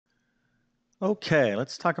Okay,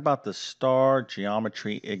 let's talk about the STAAR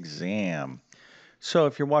Geometry exam. So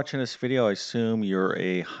if you're watching this video, I assume you're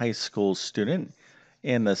a high school student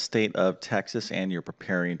in the state of Texas and you're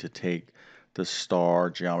preparing to take the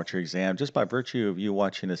STAAR Geometry exam just by virtue of you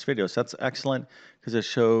watching this video. So that's excellent because it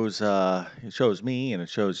shows me and it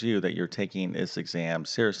shows you that you're taking this exam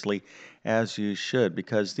seriously as you should,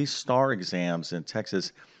 because these STAAR exams in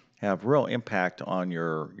Texas have real impact on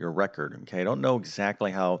your record. Okay, I don't know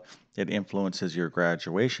exactly how it influences your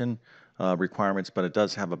graduation requirements, but it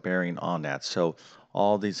does have a bearing on that. So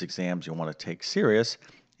all these exams you want to take serious.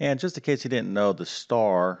 And just in case you didn't know, the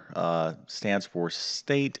STAR stands for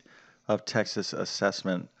State of Texas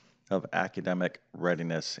Assessment of Academic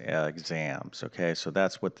Readiness Exams. Okay, so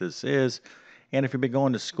that's what this is. And if you've been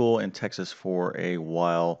going to school in Texas for a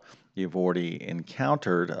while, you've already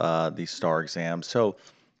encountered the STAR exam. So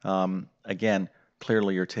again,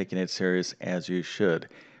 clearly you're taking it serious as you should.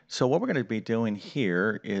 So what we're going to be doing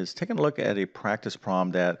here is taking a look at a practice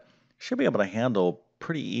problem that should be able to handle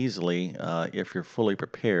pretty easily if you're fully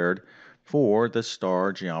prepared for the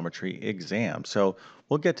STAAR Geometry exam. So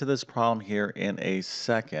we'll get to this problem here in a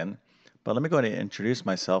second, but let me go ahead and introduce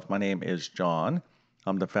myself. My name is John.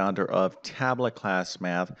 I'm the founder of Tablet Class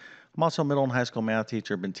Math. I'm also a middle and high school math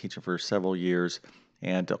teacher, been teaching for several years,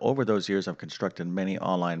 and over those years I've constructed many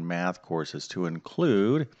online math courses to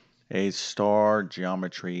include a STAAR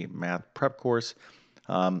Geometry math prep course.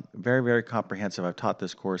 Very, very comprehensive. I've taught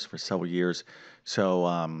this course for several years. So,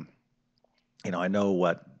 I know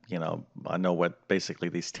what basically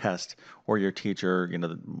these tests or your teacher,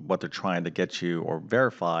 what they're trying to get you or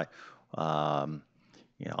verify, um,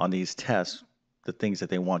 on these tests, the things that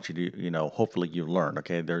they want you to, hopefully you learn.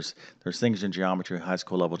 Okay, there's things in geometry, high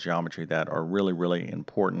school level geometry, that are really, really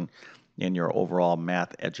important in your overall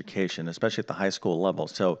math education, especially at the high school level.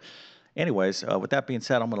 So anyways, with that being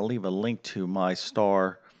said, I'm going to leave a link to my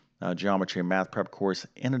STAR Geometry and Math Prep course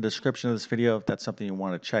in the description of this video if that's something you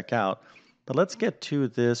want to check out. But let's get to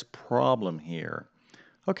this problem here.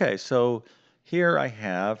 Okay, so here I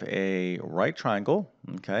have a right triangle.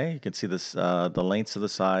 Okay, you can see this, the lengths of the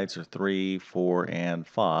sides are 3, 4, and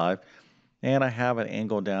 5. And I have an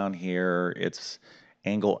angle down here. It's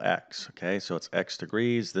angle X. Okay, so it's X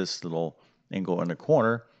degrees, this little angle in the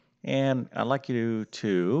corner. And I'd like you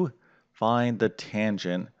to find the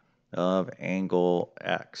tangent of angle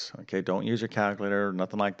X. Okay, don't use your calculator,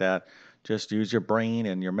 nothing like that. Just use your brain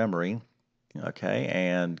and your memory. Okay,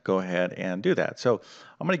 and go ahead and do that. So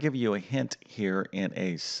I'm going to give you a hint here in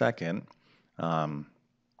a second. Um,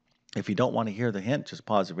 if you don't want to hear the hint, just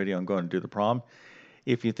pause the video and go and do the problem.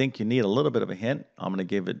 If you think you need a little bit of a hint, I'm going to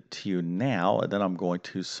give it to you now, and then I'm going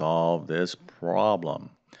to solve this problem.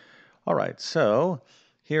 All right, so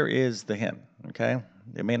here is the hint, okay?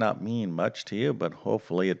 It may not mean much to you, but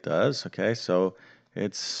hopefully it does, okay? So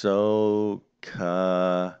it's Sohcahtoa,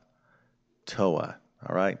 all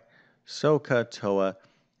right? Sohcahtoa,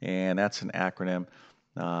 and that's an acronym.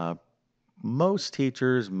 Uh, most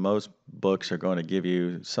teachers, most books are going to give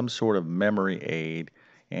you some sort of memory aid,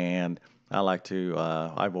 and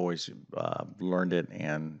I've always learned it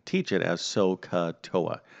and teach it as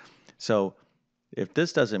Sohcahtoa. So if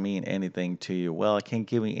this doesn't mean anything to you, well, I can't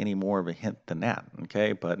give you any more of a hint than that,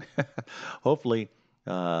 okay? But hopefully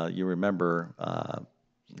you remember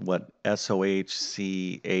what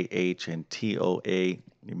SOHCAH and TOA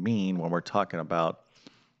mean when we're talking about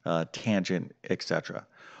tangent, etc.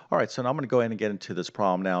 All right, so now I'm going to go ahead and get into this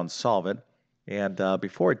problem now and solve it. And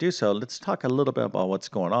before I do so, let's talk a little bit about what's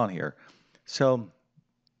going on here. So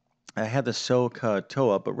I had the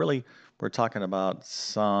Sohcahtoa, but really we're talking about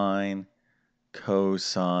sine,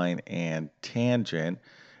 cosine, and tangent.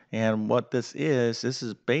 And what this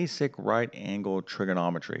is basic right angle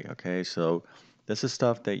trigonometry. Okay, so this is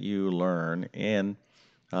stuff that you learn in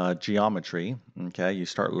geometry. Okay, you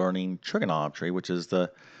start learning trigonometry, which is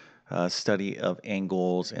the study of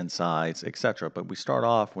angles and sides, etc. But we start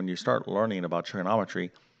off, when you start learning about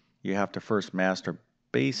trigonometry, you have to first master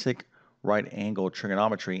basic right angle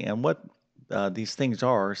trigonometry. And what these things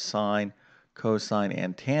are, sine, cosine,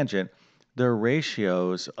 and tangent, they're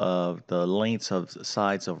ratios of the lengths of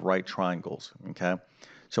sides of right triangles. Okay,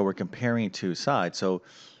 so we're comparing two sides.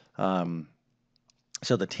 Um,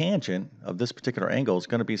 so the tangent of this particular angle is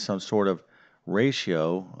going to be some sort of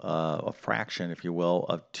ratio, a fraction, if you will,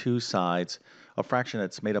 of two sides, a fraction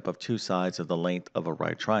that's made up of two sides of the length of a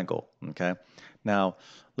right triangle. Okay, now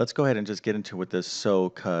let's go ahead and just get into what this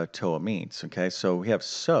Sohcahtoa means. Okay, so we have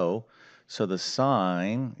so the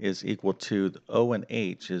sine is equal to the O and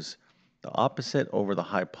H is the opposite over the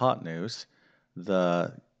hypotenuse.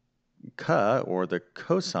 The or the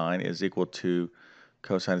cosine is equal to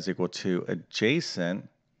cosine is equal to adjacent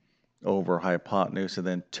over hypotenuse, and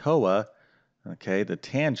then TOA, okay, the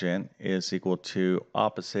tangent is equal to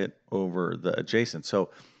opposite over the adjacent. So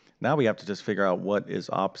now we have to just figure out what is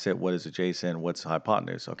opposite, what is adjacent, what's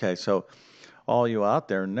hypotenuse. Okay, so all you out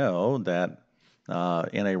there know that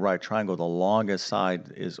in a right triangle, the longest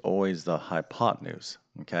side is always the hypotenuse,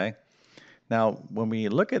 okay? Now, when we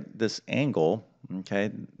look at this angle,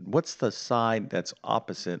 okay, what's the side that's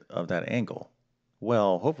opposite of that angle?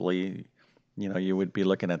 Well, hopefully, you would be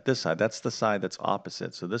looking at this side. That's the side that's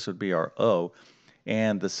opposite. So this would be our O.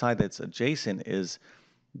 And the side that's adjacent is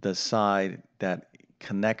the side that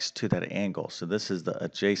connects to that angle. So this is the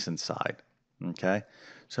adjacent side, okay?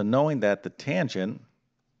 So knowing that the tangent,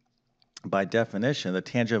 by definition, the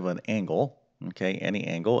tangent of an angle, okay, any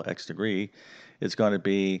angle, x degree, is going to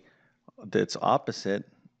be its opposite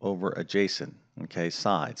over adjacent, okay,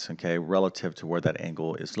 sides, okay, relative to where that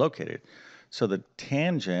angle is located. So the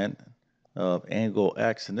tangent of angle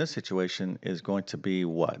x in this situation is going to be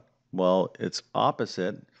what? Well, its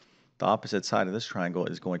opposite, the opposite side of this triangle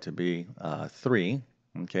is going to be 3,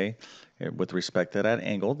 okay, with respect to that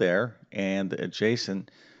angle there, and the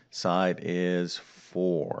adjacent side is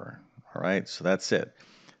 4. All right, so that's it.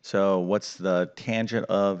 So what's the tangent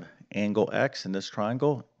of angle x in this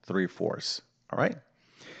triangle? 3/4. All right.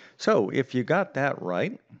 So if you got that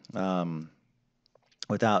right,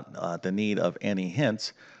 without the need of any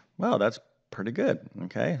hints, well, that's pretty good.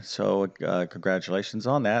 Okay. So congratulations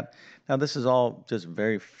on that. Now this is all just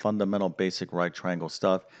very fundamental, basic right triangle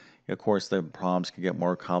stuff. Of course, the problems can get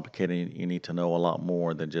more complicated. You need to know a lot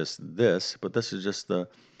more than just this, but this is just the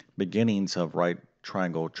beginnings of right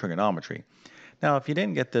triangle trigonometry. Now, if you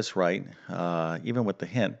didn't get this right, even with the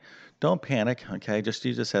hint, don't panic, okay? Just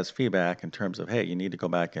use this as feedback in terms of, hey, you need to go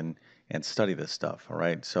back and study this stuff, all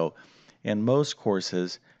right? So in most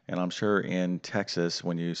courses, and I'm sure in Texas,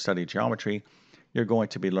 when you study geometry, you're going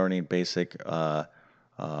to be learning basic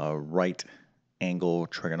right angle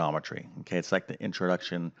trigonometry, okay? It's like the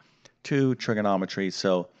introduction to trigonometry.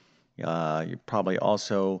 So you probably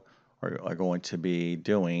also are going to be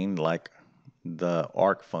doing like the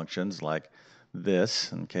arc functions like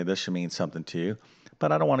this. Okay, this should mean something to you,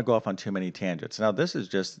 but I don't want to go off on too many tangents. Now, this is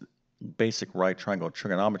just basic right triangle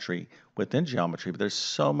trigonometry within geometry, but there's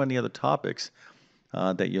so many other topics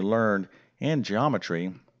that you learn in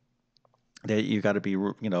geometry that you got to be,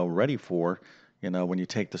 ready for, when you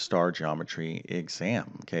take the STAAR Geometry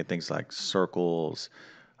exam. Okay, things like circles,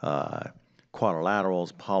 uh,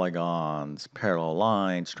 quadrilaterals, polygons, parallel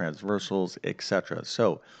lines, transversals, etc.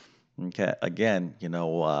 So, okay, again, you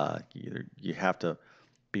have to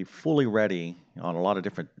be fully ready on a lot of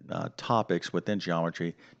different topics within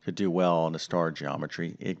geometry to do well on the STAAR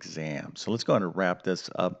Geometry exam. So let's go ahead and wrap this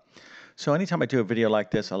up. So anytime I do a video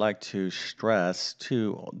like this, I like to stress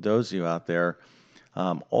to those of you out there,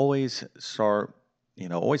 always start,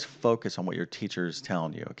 always focus on what your teacher is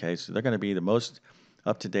telling you, okay? So they're going to be the most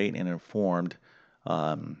up-to-date and informed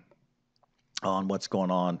um, on what's going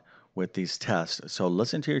on with these tests. So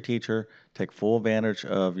listen to your teacher, take full advantage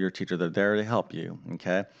of your teacher. They're there to help you,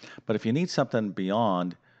 okay? But if you need something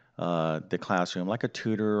beyond the classroom, like a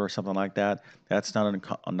tutor or something like that, that's not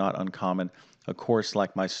uncommon. A course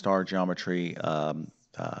like my STAAR Geometry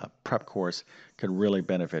prep course could really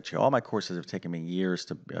benefit you. All my courses have taken me years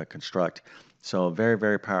to construct. So very,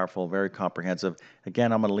 very powerful, very comprehensive.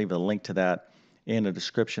 Again, I'm going to leave a link to that in the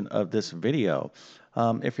description of this video.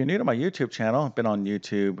 If you're new to my YouTube channel, I've been on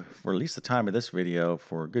YouTube for at least the time of this video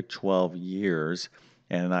for a good 12 years,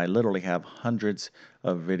 and I literally have hundreds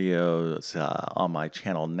of videos on my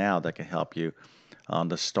channel now that can help you on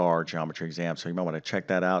the STAAR Geometry exam, so you might want to check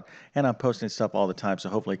that out. And I'm posting stuff all the time, so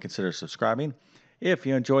hopefully consider subscribing. If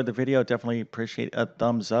you enjoyed the video, definitely appreciate a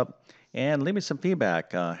thumbs up, and leave me some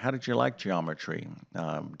feedback. How did you like geometry?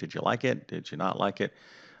 Did you like it? Did you not like it?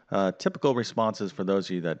 Typical responses for those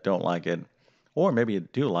of you that don't like it, or maybe you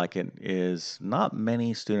do like it, is not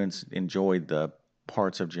many students enjoyed the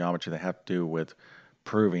parts of geometry that have to do with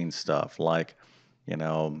proving stuff, like, you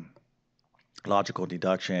know, logical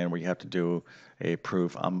deduction, where you have to do a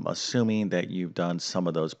proof. I'm assuming that you've done some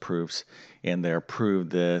of those proofs in there, prove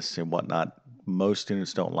this and whatnot. Most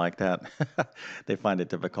students don't like that. They find it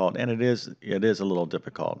difficult, and it is a little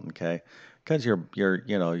difficult, okay? Because you're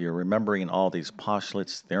remembering all these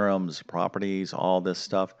postulates, theorems, properties, all this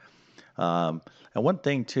stuff. And one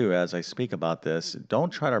thing too, as I speak about this, don't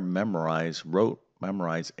try to memorize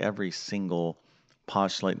every single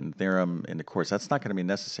postulate and theorem in the course. That's not going to be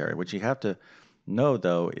necessary. What you have to know,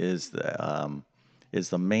 though, is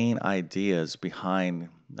the main ideas behind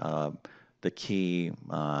the key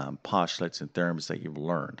postulates and theorems that you've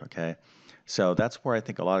learned. Okay, So that's where I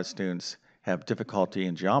think a lot of students have difficulty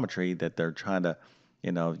in geometry, that they're trying to,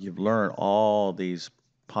 you've learned all these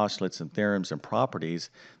postulates and theorems and properties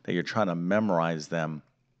that you're trying to memorize them.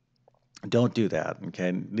 Don't do that, okay?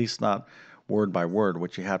 At least not word by word.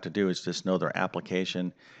 What you have to do is just know their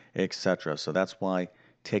application, etc. So that's why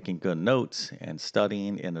taking good notes and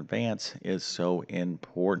studying in advance is so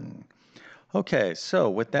important. Okay, so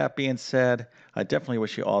with that being said, I definitely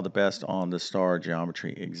wish you all the best on the STAAR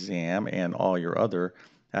Geometry exam and all your other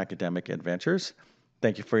academic adventures.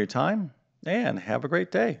 Thank you for your time and have a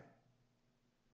great day.